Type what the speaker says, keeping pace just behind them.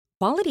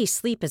Quality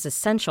sleep is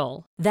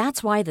essential.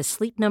 That's why the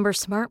Sleep Number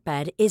Smart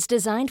Bed is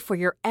designed for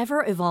your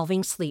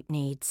ever-evolving sleep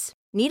needs.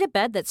 Need a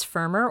bed that's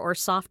firmer or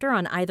softer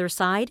on either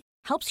side?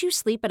 Helps you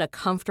sleep at a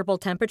comfortable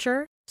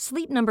temperature?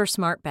 Sleep Number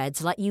Smart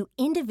Beds let you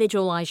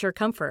individualize your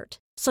comfort,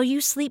 so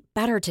you sleep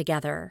better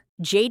together.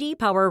 J.D.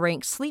 Power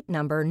ranks Sleep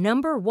Number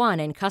number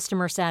 1 in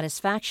customer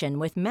satisfaction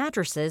with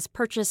mattresses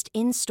purchased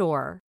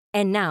in-store.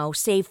 And now,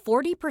 save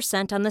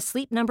 40% on the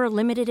Sleep Number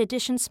Limited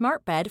Edition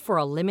Smart Bed for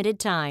a limited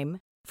time.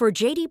 For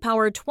J.D.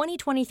 Power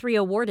 2023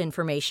 award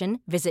information,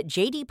 visit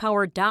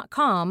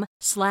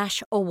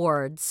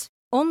jdpower.com/awards.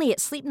 Only at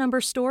Sleep Number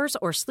stores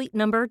or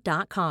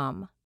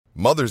sleepnumber.com.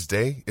 Mother's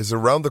Day is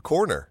around the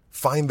corner.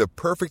 Find the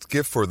perfect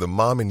gift for the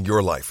mom in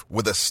your life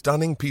with a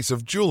stunning piece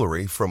of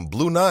jewelry from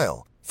Blue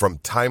Nile. From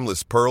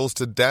timeless pearls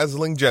to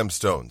dazzling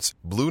gemstones,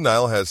 Blue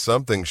Nile has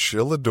something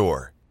she'll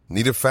adore.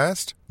 Need it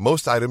fast?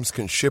 Most items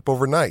can ship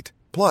overnight.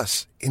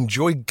 Plus,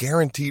 enjoy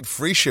guaranteed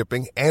free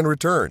shipping and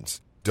returns.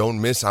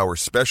 Don't miss our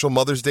special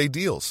Mother's Day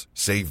deals.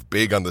 Save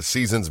big on the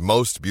season's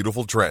most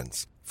beautiful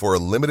trends. For a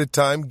limited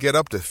time, get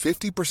up to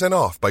 50%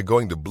 off by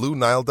going to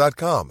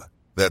BlueNile.com.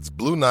 That's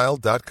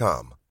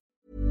BlueNile.com.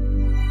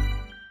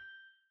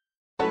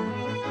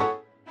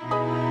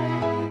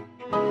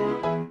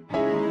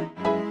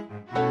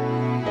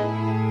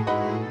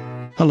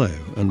 Hello,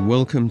 and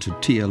welcome to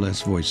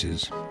TLS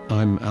Voices.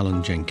 I'm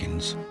Alan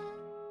Jenkins.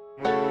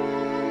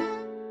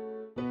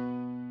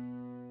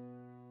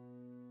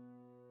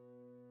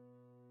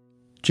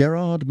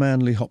 Gerard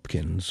Manley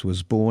Hopkins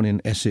was born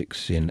in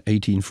Essex in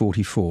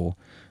 1844,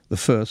 the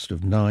first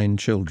of 9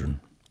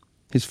 children.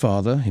 His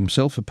father,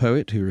 himself a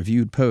poet who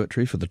reviewed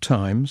poetry for the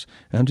Times,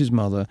 and his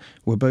mother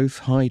were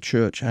both high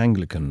church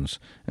Anglicans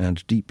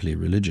and deeply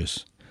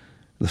religious.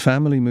 The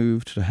family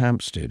moved to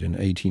Hampstead in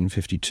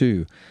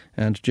 1852,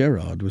 and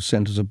Gerard was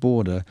sent as a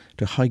boarder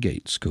to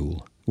Highgate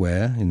School,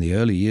 where, in the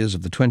early years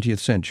of the 20th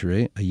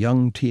century, a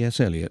young T.S.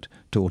 Eliot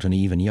taught an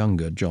even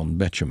younger John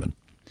Betjeman.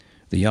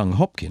 The young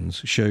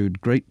Hopkins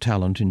showed great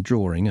talent in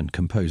drawing and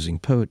composing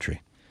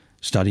poetry.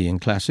 Studying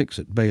classics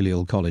at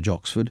Balliol College,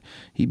 Oxford,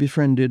 he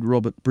befriended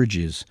Robert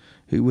Bridges,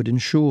 who would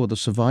ensure the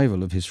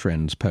survival of his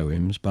friend's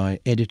poems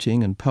by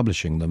editing and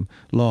publishing them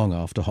long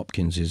after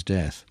Hopkins's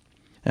death.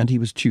 And he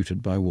was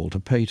tutored by Walter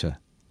Pater.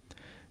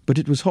 But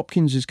it was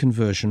Hopkins's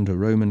conversion to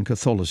Roman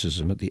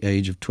Catholicism at the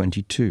age of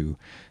 22,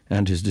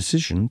 and his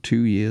decision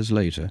 2 years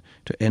later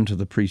to enter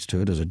the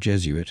priesthood as a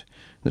Jesuit,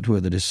 that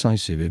were the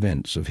decisive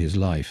events of his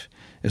life,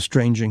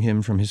 estranging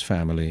him from his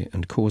family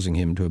and causing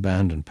him to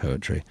abandon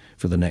poetry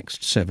for the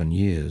next 7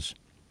 years.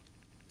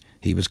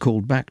 He was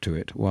called back to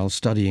it while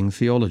studying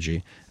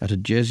theology at a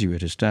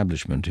Jesuit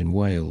establishment in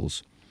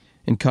Wales.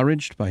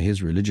 Encouraged by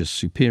his religious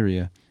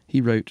superior,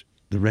 he wrote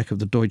The Wreck of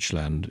the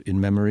Deutschland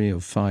in memory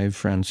of 5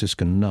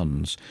 Franciscan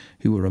nuns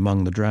who were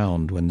among the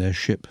drowned when their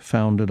ship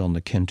foundered on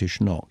the Kentish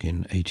Knock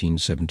in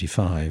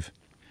 1875.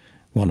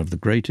 One of the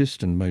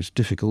greatest and most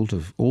difficult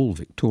of all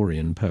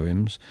Victorian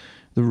poems,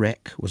 The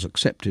Wreck was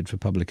accepted for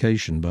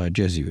publication by a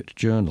Jesuit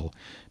journal,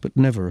 but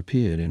never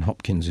appeared in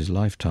Hopkins's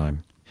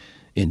lifetime.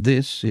 In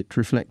this, it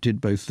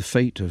reflected both the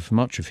fate of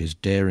much of his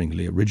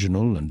daringly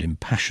original and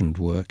impassioned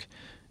work,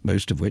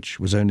 most of which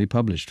was only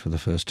published for the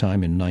first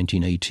time in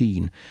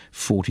 1918,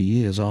 40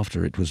 years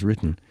after it was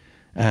written,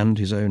 and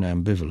his own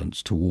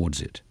ambivalence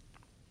towards it.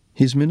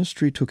 His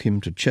ministry took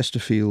him to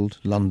Chesterfield,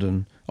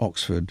 London,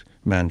 Oxford,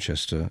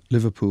 Manchester,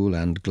 Liverpool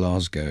and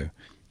Glasgow,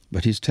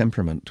 but his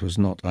temperament was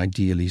not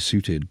ideally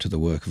suited to the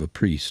work of a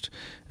priest,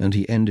 and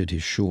he ended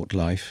his short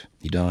life,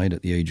 he died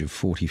at the age of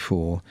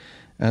 44,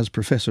 as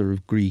Professor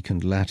of Greek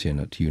and Latin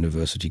at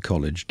University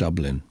College,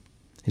 Dublin.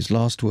 His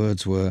last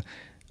words were,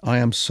 "I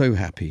am so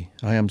happy,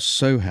 I am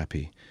so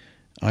happy.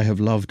 I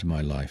have loved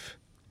my life."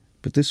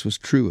 But this was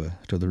truer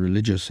to the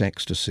religious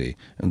ecstasy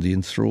and the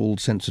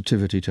enthralled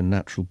sensitivity to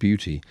natural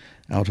beauty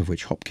out of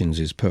which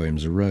Hopkins's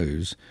poems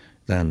arose,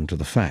 than to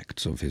the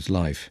facts of his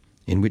life,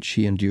 in which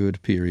he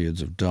endured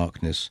periods of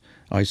darkness,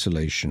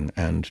 isolation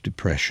and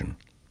depression.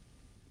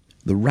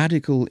 The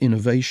radical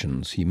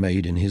innovations he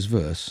made in his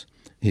verse,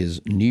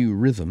 his new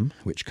rhythm,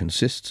 which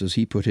consists, as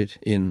he put it,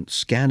 in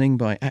scanning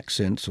by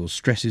accents or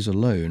stresses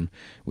alone,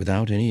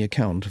 without any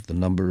account of the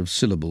number of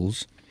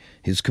syllables,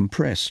 his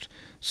compressed,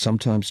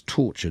 sometimes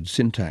tortured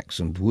syntax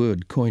and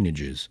word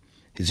coinages,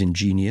 his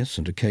ingenious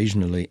and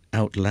occasionally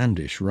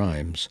outlandish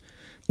rhymes,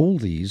 all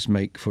these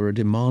make for a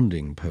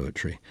demanding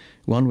poetry,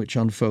 one which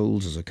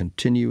unfolds as a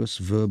continuous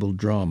verbal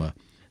drama,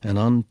 an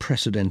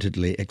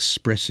unprecedentedly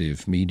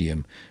expressive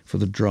medium for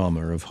the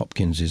drama of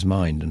Hopkins's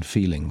mind and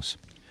feelings.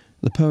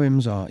 The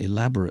poems are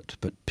elaborate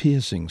but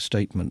piercing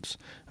statements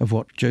of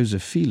what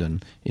Joseph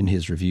Phelan, in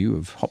his review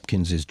of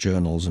Hopkins's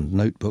journals and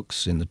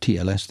notebooks in the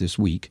TLS this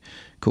week,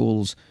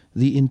 calls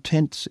the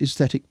intense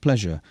aesthetic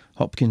pleasure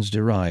Hopkins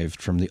derived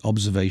from the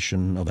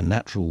observation of a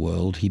natural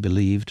world he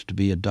believed to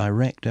be a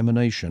direct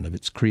emanation of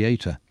its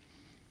creator,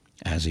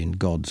 as in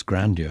God's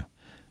grandeur,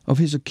 of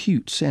his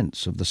acute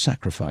sense of the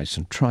sacrifice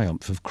and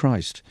triumph of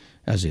Christ,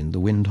 as in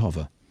The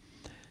Windhover,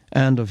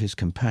 and of his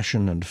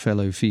compassion and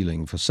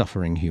fellow-feeling for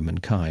suffering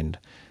humankind,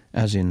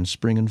 as in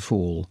Spring and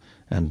Fall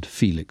and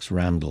Felix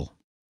Randall.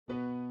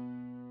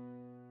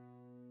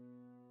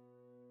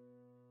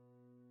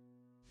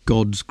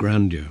 God's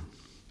grandeur.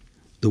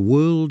 The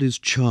world is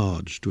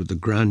charged with the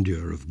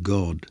grandeur of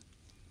God.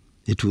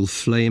 It will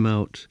flame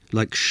out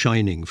like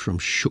shining from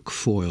shook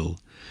foil.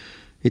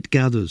 It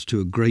gathers to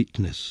a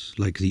greatness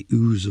like the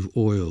ooze of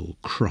oil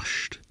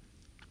crushed.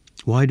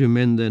 Why do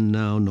men then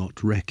now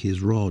not wreck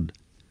his rod?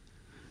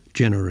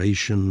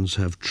 Generations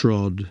have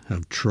trod,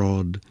 have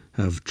trod,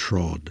 have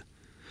trod,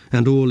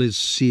 and all is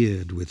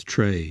seared with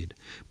trade,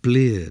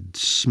 bleared,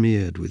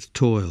 smeared with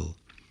toil,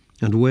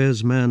 and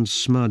wears man's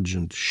smudge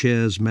and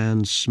shares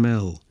man's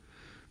smell.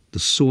 The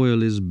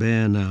soil is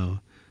bare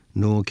now,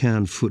 nor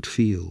can foot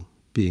feel,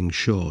 being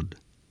shod.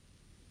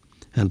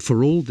 And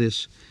for all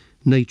this,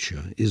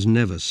 nature is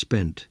never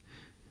spent.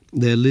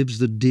 There lives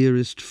the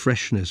dearest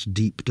freshness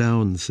deep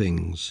down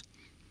things.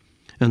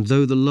 And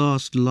though the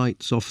last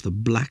lights off the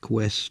black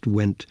west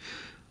went,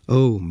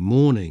 oh,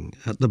 morning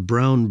at the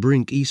brown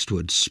brink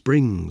eastward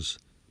springs,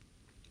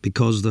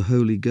 because the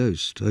Holy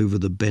Ghost over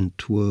the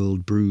bent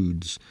world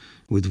broods,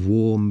 with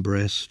warm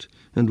breast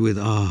and with,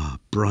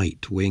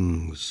 bright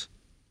wings.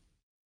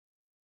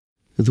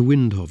 The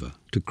Windhover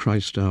to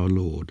Christ our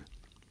Lord.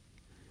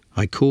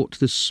 I caught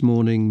this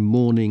morning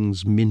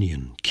morning's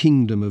minion,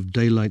 kingdom of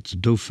daylight's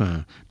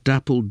dauphin,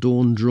 dappled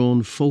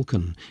dawn-drawn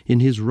falcon,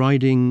 in his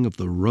riding of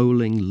the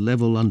rolling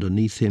level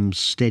underneath him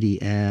steady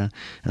air,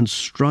 and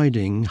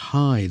striding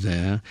high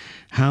there,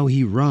 how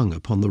he rung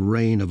upon the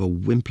rein of a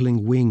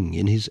wimpling wing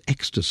in his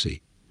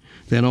ecstasy.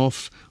 Then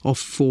off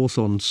forth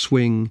on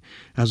swing,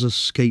 as a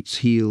skate's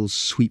heel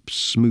sweeps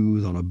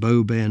smooth on a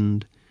bow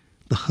bend.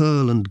 The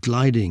hurl and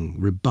gliding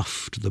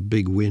rebuffed the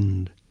big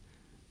wind.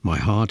 My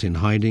heart in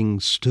hiding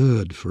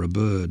stirred for a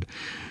bird,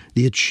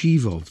 the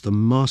achieve of, the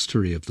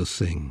mastery of the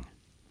thing.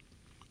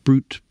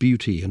 Brute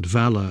beauty and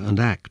valour and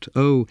act,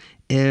 oh,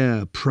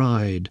 air,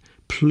 pride,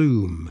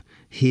 plume,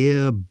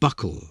 here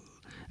buckle,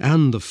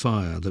 and the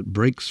fire that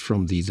breaks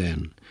from thee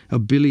then, a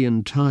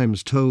billion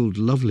times told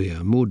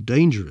lovelier, more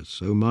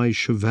dangerous, O my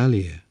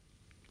chevalier.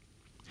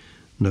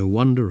 No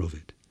wonder of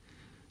it.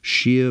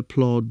 Sheer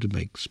plod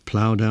makes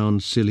plough-down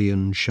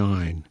Sicilian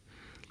shine,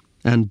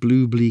 and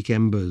blue bleak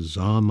embers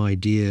are, my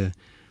dear,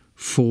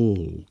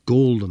 fall,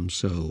 gall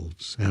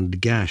themselves,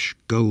 and gash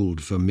gold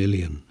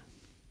vermilion.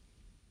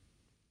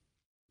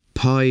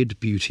 Pied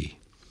beauty.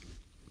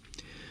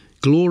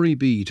 Glory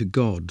be to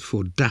God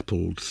for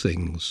dappled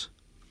things,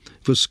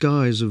 for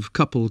skies of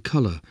couple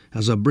colour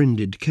as a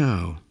brinded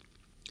cow,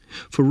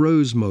 for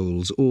rose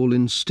moles all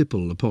in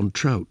stipple upon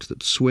trout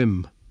that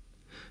swim,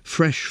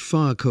 fresh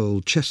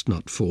fire-coal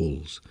chestnut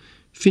falls,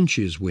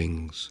 finches'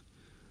 wings,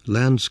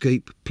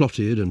 landscape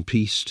plotted and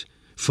pieced,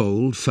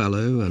 fold,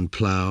 fallow and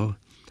plough,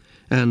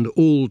 and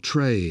all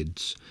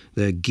trades,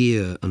 their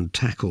gear and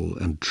tackle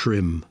and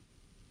trim.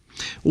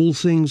 All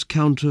things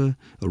counter,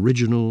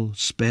 original,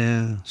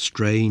 spare,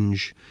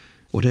 strange,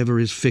 whatever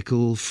is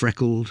fickle,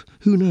 freckled,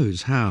 who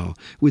knows how,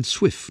 with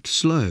swift,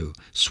 slow,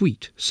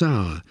 sweet,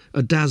 sour,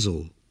 a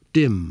dazzle,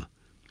 dim.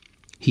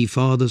 He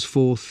fathers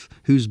forth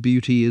whose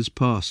beauty is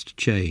past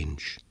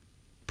change.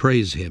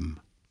 Praise him.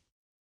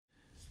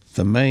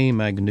 The May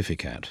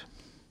Magnificat.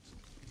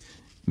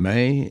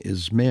 May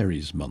is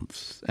Mary's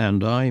month,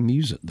 and I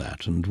muse at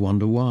that and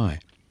wonder why.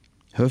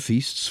 Her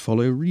feasts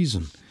follow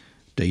reason,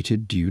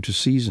 dated due to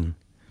season.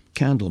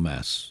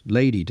 Candlemas,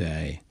 Lady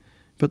Day,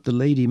 but the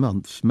lady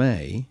month,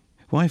 May,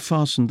 why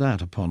fasten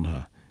that upon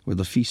her, with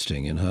a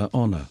feasting in her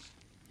honour?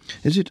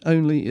 Is it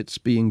only its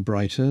being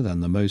brighter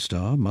than the most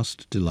are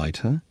must delight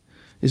her?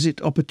 Is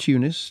it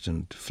opportunist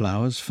and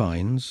flowers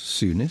finds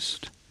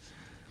soonest?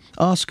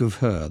 Ask of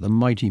her, the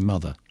mighty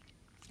mother.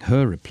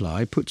 Her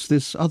reply puts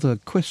this other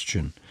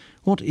question: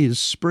 what is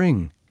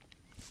spring?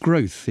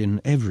 Growth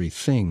in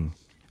everything,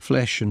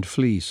 flesh and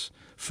fleece,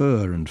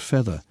 fur and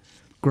feather,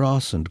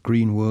 grass and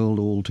green world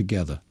all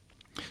together.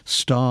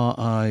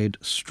 Star-eyed,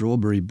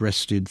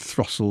 strawberry-breasted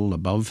throstle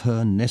above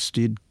her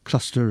nested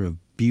cluster of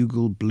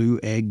bugle blue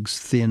eggs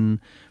thin,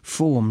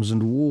 forms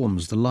and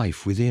warms the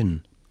life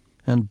within,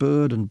 and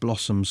bird and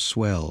blossom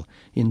swell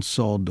in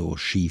sod or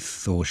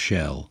sheath or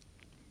shell.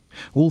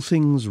 All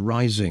things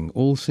rising,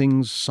 all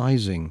things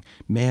sizing,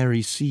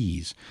 Mary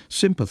sees,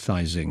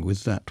 sympathizing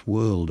with that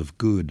world of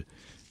good,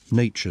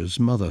 nature's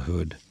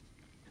motherhood.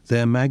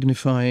 Their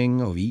magnifying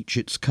of each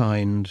its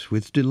kind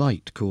with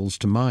delight calls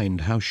to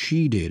mind how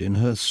she did in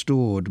her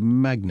stored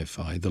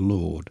magnify the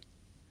Lord.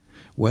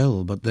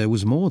 Well, but there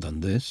was more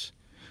than this.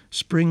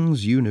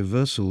 Spring's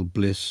universal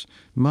bliss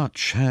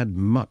had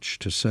much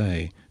to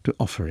say to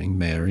offering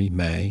Mary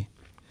May.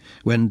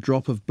 When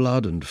drop of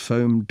blood and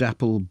foam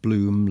dapple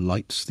bloom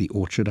lights the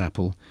orchard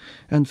apple,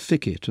 and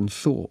thicket and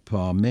thorpe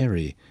are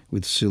merry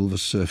with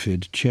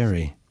silver-surfed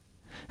cherry,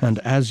 and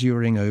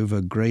azuring over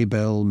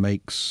grey-bell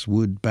makes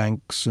wood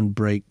banks and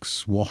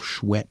brakes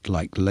wash wet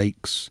like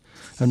lakes,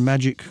 and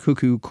magic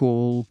cuckoo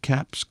call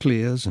caps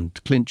clears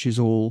and clinches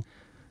all.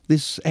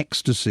 This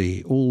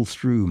ecstasy all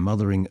through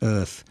mothering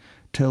earth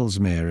tells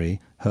Mary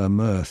her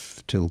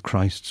mirth till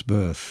Christ's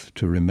birth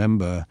to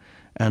remember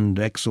and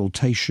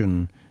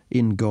exultation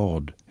in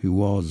God, who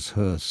was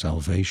her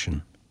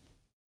salvation.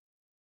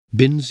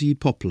 Binsey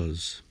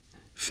Poplars,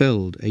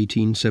 felled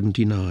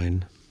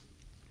 1879.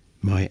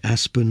 My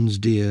aspens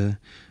dear,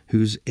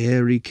 whose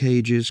airy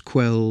cages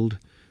quelled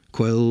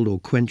or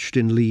quenched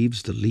in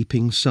leaves the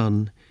leaping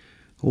sun,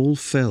 all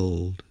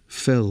felled,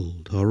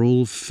 are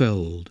all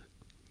felled.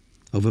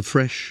 Of a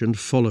fresh and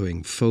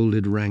following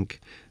folded rank,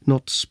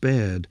 not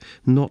spared,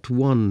 not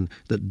one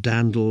that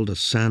dandled a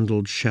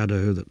sandalled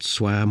shadow that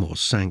swam or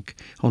sank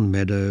on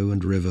meadow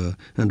and river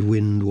and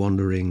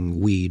wind-wandering,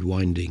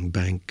 weed-winding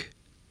bank.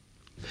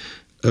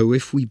 Oh,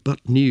 if we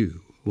but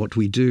knew what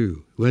we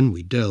do when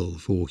we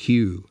delve or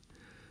hew,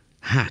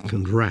 hack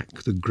and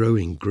rack the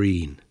growing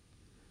green,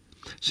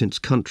 since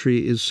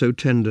country is so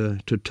tender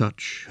to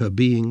touch, her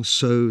being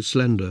so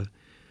slender,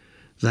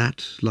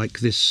 that, like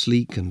this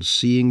sleek and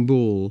seeing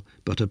ball,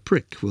 but a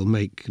prick will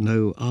make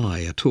no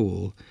eye at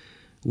all.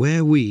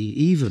 Where we,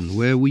 even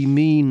where we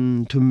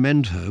mean to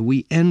mend her,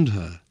 we end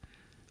her.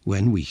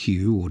 When we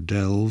hew or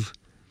delve,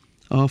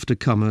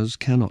 after-comers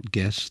cannot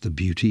guess the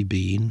beauty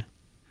been.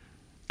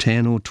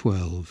 10 or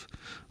 12,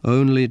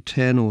 only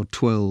 10 or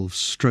 12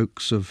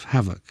 strokes of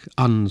havoc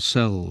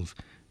unselve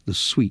the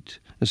sweet,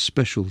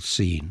 especial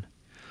scene.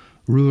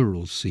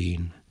 Rural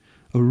scene,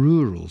 a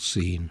rural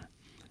scene,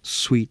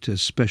 sweet,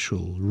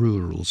 especial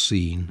rural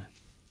scene.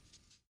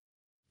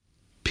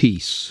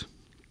 Peace.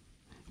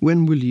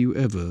 When will you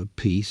ever,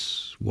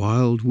 peace,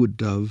 wild wood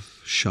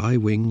dove, shy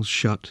wings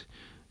shut,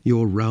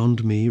 your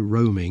round me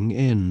roaming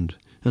end,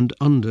 and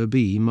under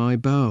be my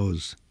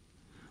boughs?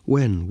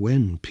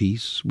 When,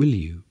 peace, will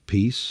you,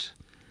 peace?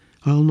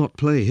 I'll not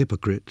play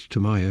hypocrite to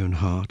my own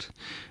heart.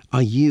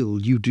 I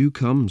yield you do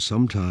come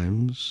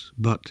sometimes,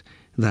 but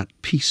that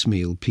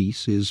piecemeal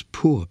peace is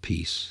poor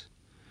peace.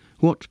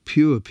 What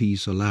pure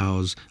peace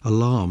allows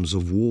alarms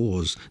of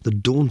wars, the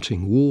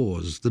daunting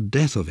wars, the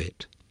death of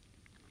it?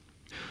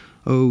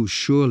 Oh,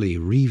 surely,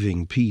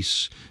 reaving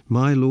peace,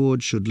 my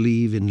Lord should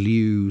leave in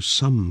lieu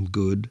some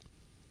good.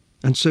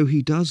 And so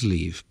he does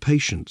leave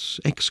patience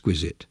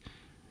exquisite,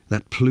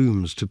 that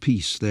plumes to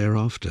peace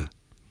thereafter.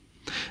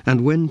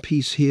 And when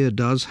peace here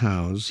does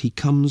house, he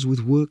comes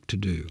with work to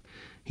do.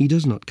 He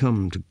does not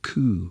come to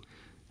coo,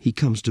 he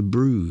comes to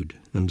brood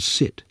and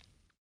sit.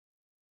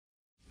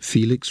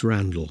 Felix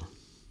Randall.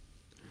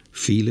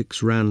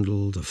 Felix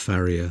Randall, the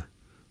farrier.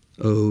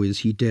 Oh, is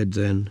he dead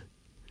then?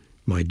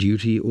 My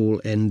duty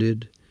all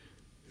ended,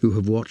 who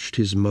have watched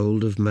his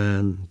mould of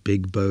man,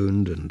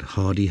 big-boned and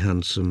hardy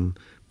handsome,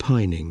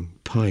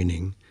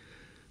 pining,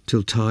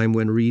 till time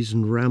when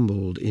reason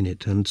rambled in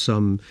it, and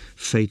some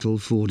fatal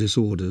for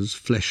disorders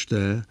fleshed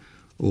there,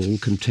 all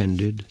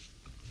contended.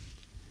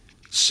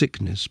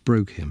 Sickness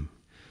broke him.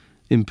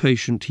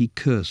 Impatient he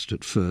cursed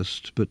at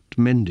first, but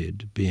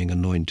mended, being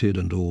anointed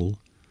and all.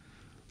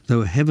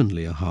 Though a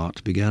heavenlier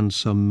heart began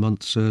some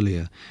months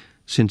earlier,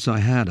 since I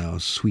had our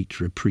sweet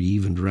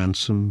reprieve and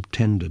ransom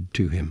tendered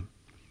to him.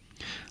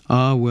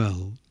 Ah,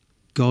 well,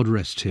 God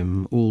rest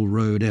him, all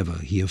road ever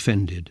he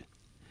offended.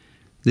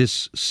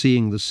 This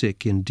seeing the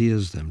sick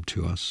endears them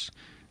to us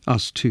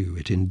too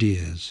it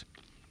endears.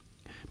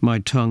 My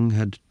tongue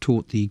had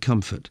taught thee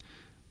comfort,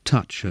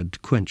 touch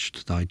had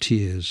quenched thy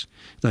tears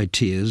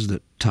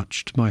that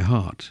touched my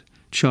heart,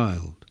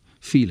 child,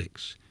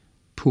 Felix,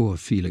 poor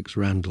Felix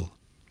Randall.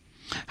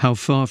 How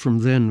far from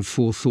then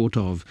forethought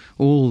of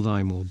all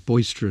thy more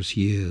boisterous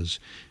years,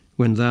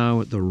 when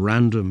thou at the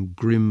random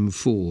grim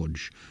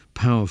forge,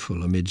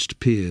 powerful amidst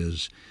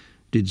peers,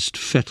 didst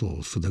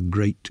fettle for the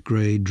great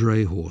grey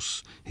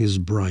dray-horse his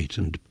bright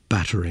and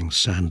battering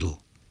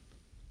sandal.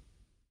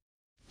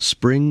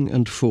 Spring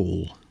and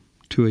Fall,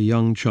 to a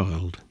young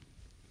child.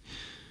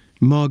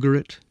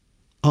 Margaret,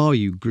 are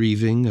you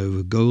grieving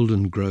over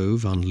Golden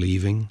Grove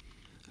unleaving?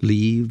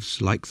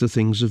 Leaves, like the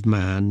things of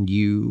man,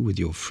 you with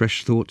your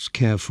fresh thoughts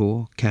care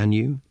for, can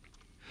you?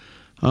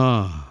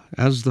 Ah,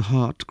 as the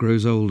heart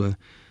grows older,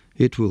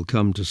 it will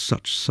come to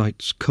such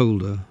sights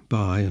colder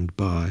by and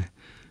by,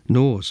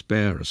 nor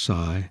spare a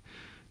sigh,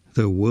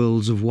 though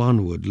worlds of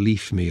wanwood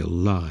leaf-meal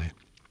lie,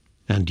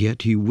 and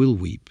yet you will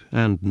weep,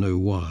 and know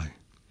why.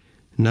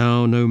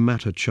 Now no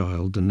matter,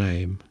 child, the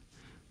name,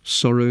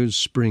 sorrow's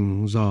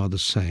springs are the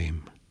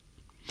same.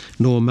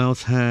 Nor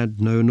mouth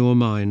had, no, nor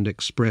mind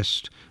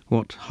expressed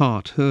what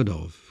heart heard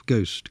of,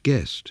 ghost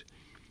guessed.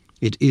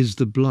 It is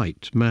the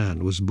blight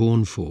man was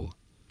born for.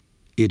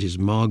 It is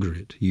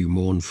Margaret you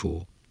mourn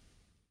for.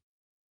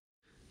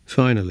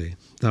 Finally,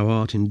 thou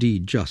art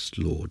indeed just,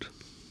 Lord.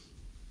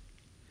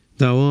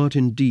 Thou art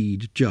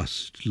indeed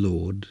just,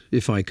 Lord,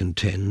 if I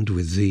contend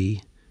with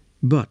thee.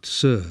 But,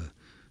 sir,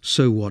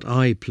 so what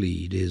I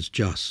plead is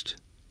just.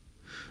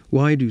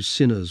 Why do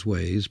sinners'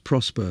 ways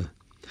prosper,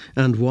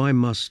 and why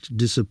must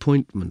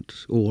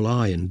disappointment, all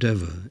I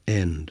endeavour,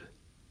 end?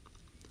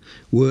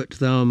 Wert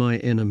thou my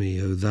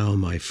enemy, O thou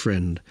my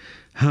friend,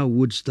 how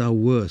wouldst thou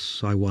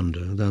worse, I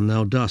wonder, than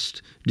thou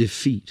dost,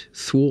 defeat,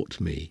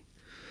 thwart me?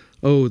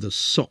 Oh, the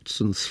sots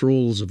and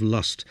thralls of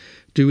lust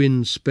do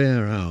in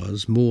spare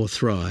hours more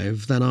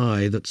thrive than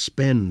I that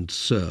spend,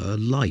 sir,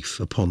 life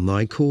upon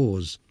thy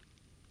cause.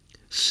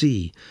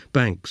 See,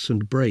 banks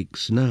and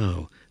breaks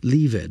now,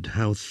 leaved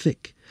how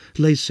thick,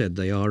 laced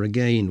they are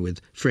again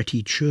with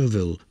fretty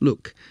chervil,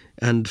 look,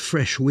 and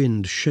fresh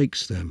wind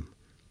shakes them.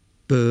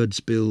 Birds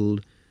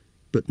build,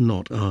 but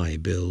not I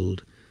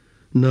build.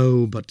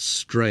 No, but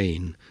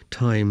strain,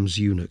 time's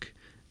eunuch,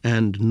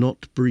 and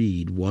not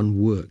breed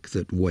one work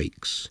that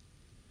wakes.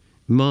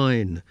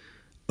 Mine,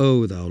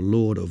 O thou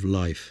Lord of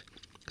life,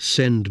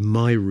 send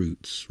my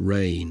roots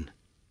rain.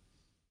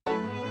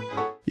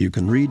 You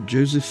can read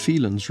Joseph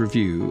Phelan's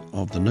review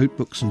of the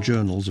Notebooks and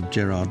Journals of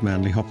Gerard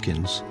Manley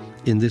Hopkins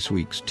in this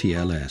week's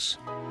TLS.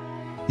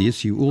 The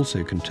issue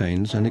also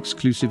contains an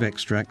exclusive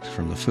extract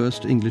from the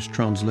first English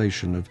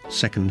translation of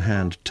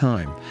Second-Hand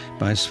Time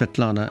by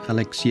Svetlana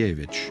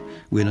Alexievich,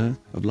 winner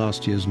of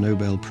last year's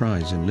Nobel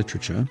Prize in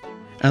Literature,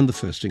 and the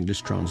first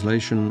English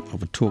translation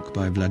of a talk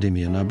by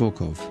Vladimir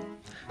Nabokov,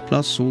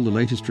 plus all the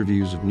latest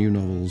reviews of new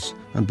novels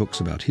and books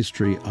about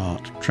history,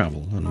 art,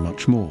 travel, and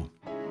much more.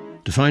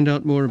 To find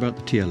out more about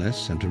the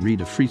TLS and to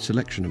read a free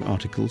selection of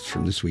articles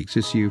from this week's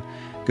issue,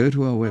 go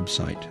to our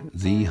website,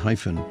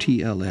 the-tls.co.uk.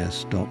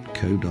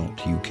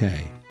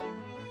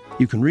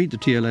 You can read the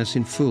TLS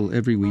in full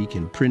every week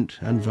in print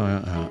and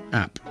via our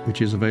app,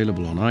 which is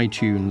available on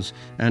iTunes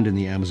and in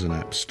the Amazon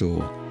App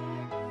Store.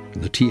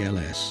 The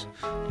TLS,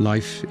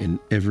 life in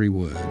every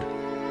word.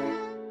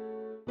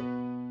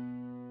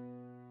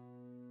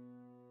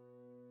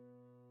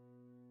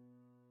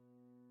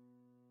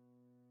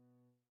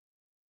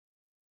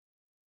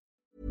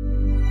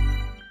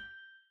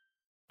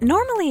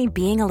 Normally,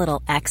 being a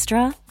little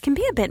extra can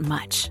be a bit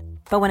much,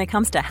 but when it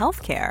comes to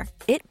healthcare,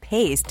 it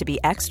pays to be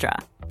extra.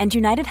 And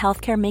United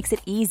Healthcare makes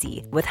it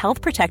easy with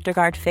Health Protector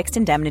Guard fixed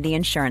indemnity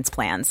insurance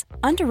plans.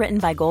 Underwritten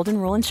by Golden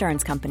Rule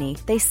Insurance Company,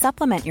 they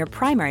supplement your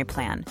primary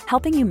plan,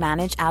 helping you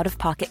manage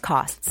out-of-pocket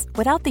costs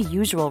without the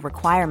usual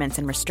requirements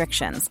and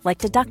restrictions like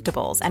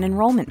deductibles and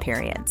enrollment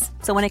periods.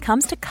 So when it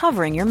comes to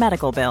covering your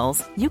medical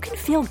bills, you can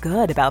feel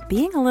good about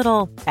being a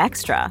little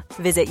extra.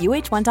 Visit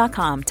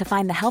UH1.com to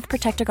find the Health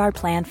Protector Guard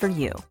plan for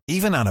you.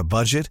 Even on a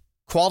budget,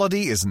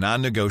 quality is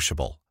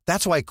non-negotiable.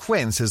 That's why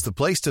Quince is the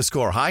place to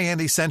score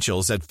high-end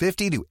essentials at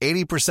 50 to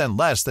 80%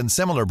 less than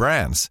similar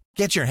brands.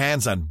 Get your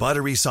hands on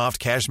buttery soft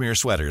cashmere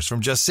sweaters from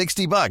just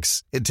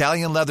 $60,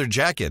 Italian leather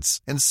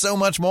jackets, and so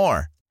much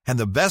more. And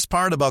the best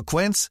part about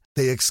Quince,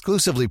 they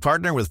exclusively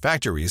partner with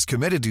factories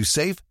committed to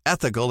safe,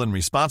 ethical, and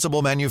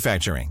responsible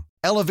manufacturing.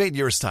 Elevate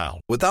your style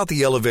without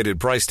the elevated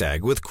price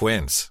tag with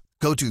Quince.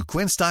 Go to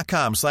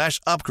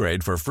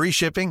quince.com/upgrade for free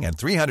shipping and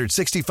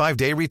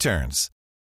 365-day returns.